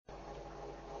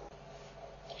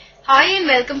Hi and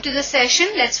welcome to the session.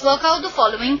 Let's work out the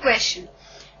following question.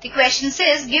 The question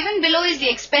says, given below is the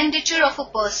expenditure of a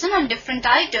person on different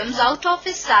items out of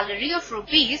his salary of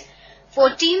rupees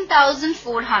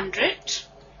 14,400.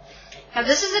 Now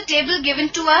this is a table given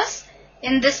to us.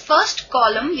 In this first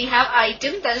column we have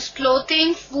item, that is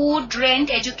clothing, food, rent,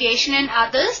 education and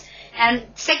others. And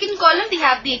second column we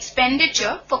have the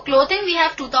expenditure. For clothing we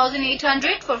have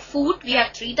 2,800, for food we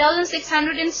have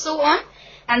 3,600 and so on.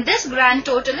 And this grand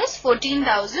total is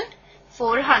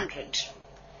 14,400.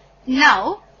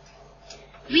 Now,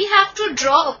 we have to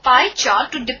draw a pie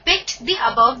chart to depict the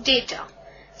above data.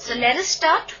 So let us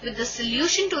start with the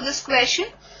solution to this question.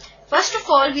 First of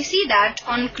all, we see that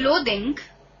on clothing,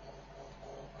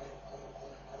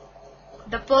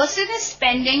 the person is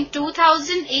spending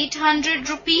 2,800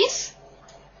 rupees.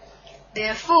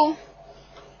 Therefore,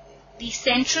 the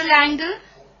central angle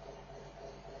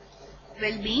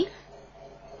will be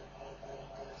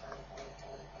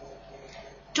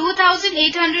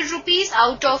 2,800 rupees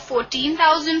out of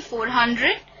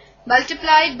 14,400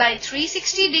 multiplied by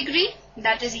 360 degree,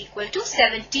 that is equal to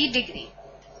 70 degree.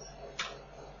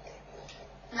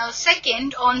 Now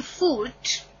second, on food,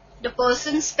 the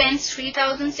person spends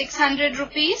 3,600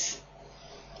 rupees.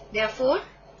 Therefore,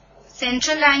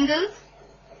 central angle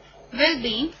will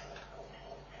be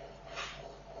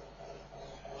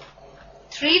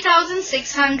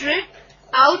 3,600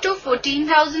 out of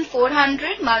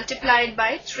 14,400 multiplied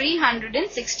by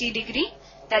 360 degree,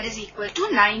 that is equal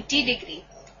to 90 degree.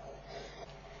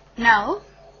 Now,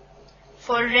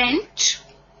 for rent,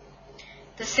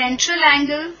 the central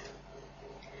angle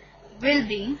will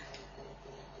be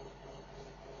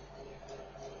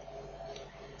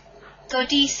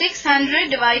 3,600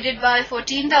 divided by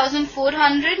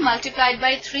 14,400 multiplied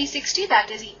by 360, that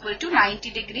is equal to 90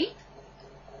 degree.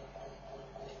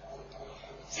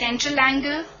 Central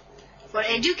angle for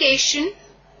education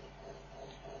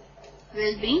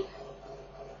will be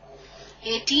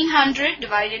 1,800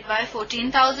 divided by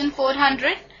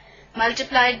 14,400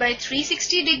 multiplied by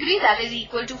 360 degree, that is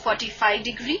equal to 45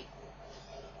 degree.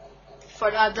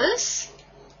 For others,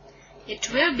 it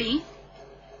will be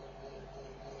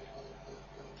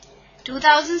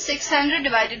 2,600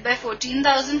 divided by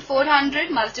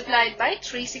 14,400 multiplied by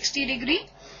 360 degree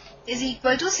is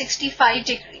equal to 65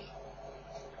 degree.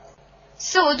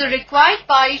 So the required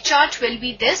pie chart will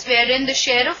be this, wherein the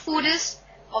share of food is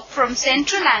from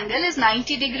central angle is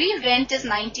 90 degree, rent is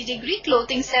 90 degree,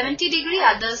 clothing 70 degree,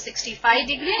 others 65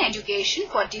 degree and education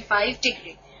 45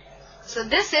 degree. So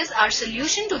this is our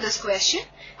solution to this question.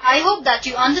 I hope that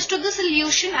you understood the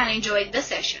solution and enjoyed the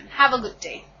session. Have a good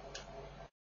day.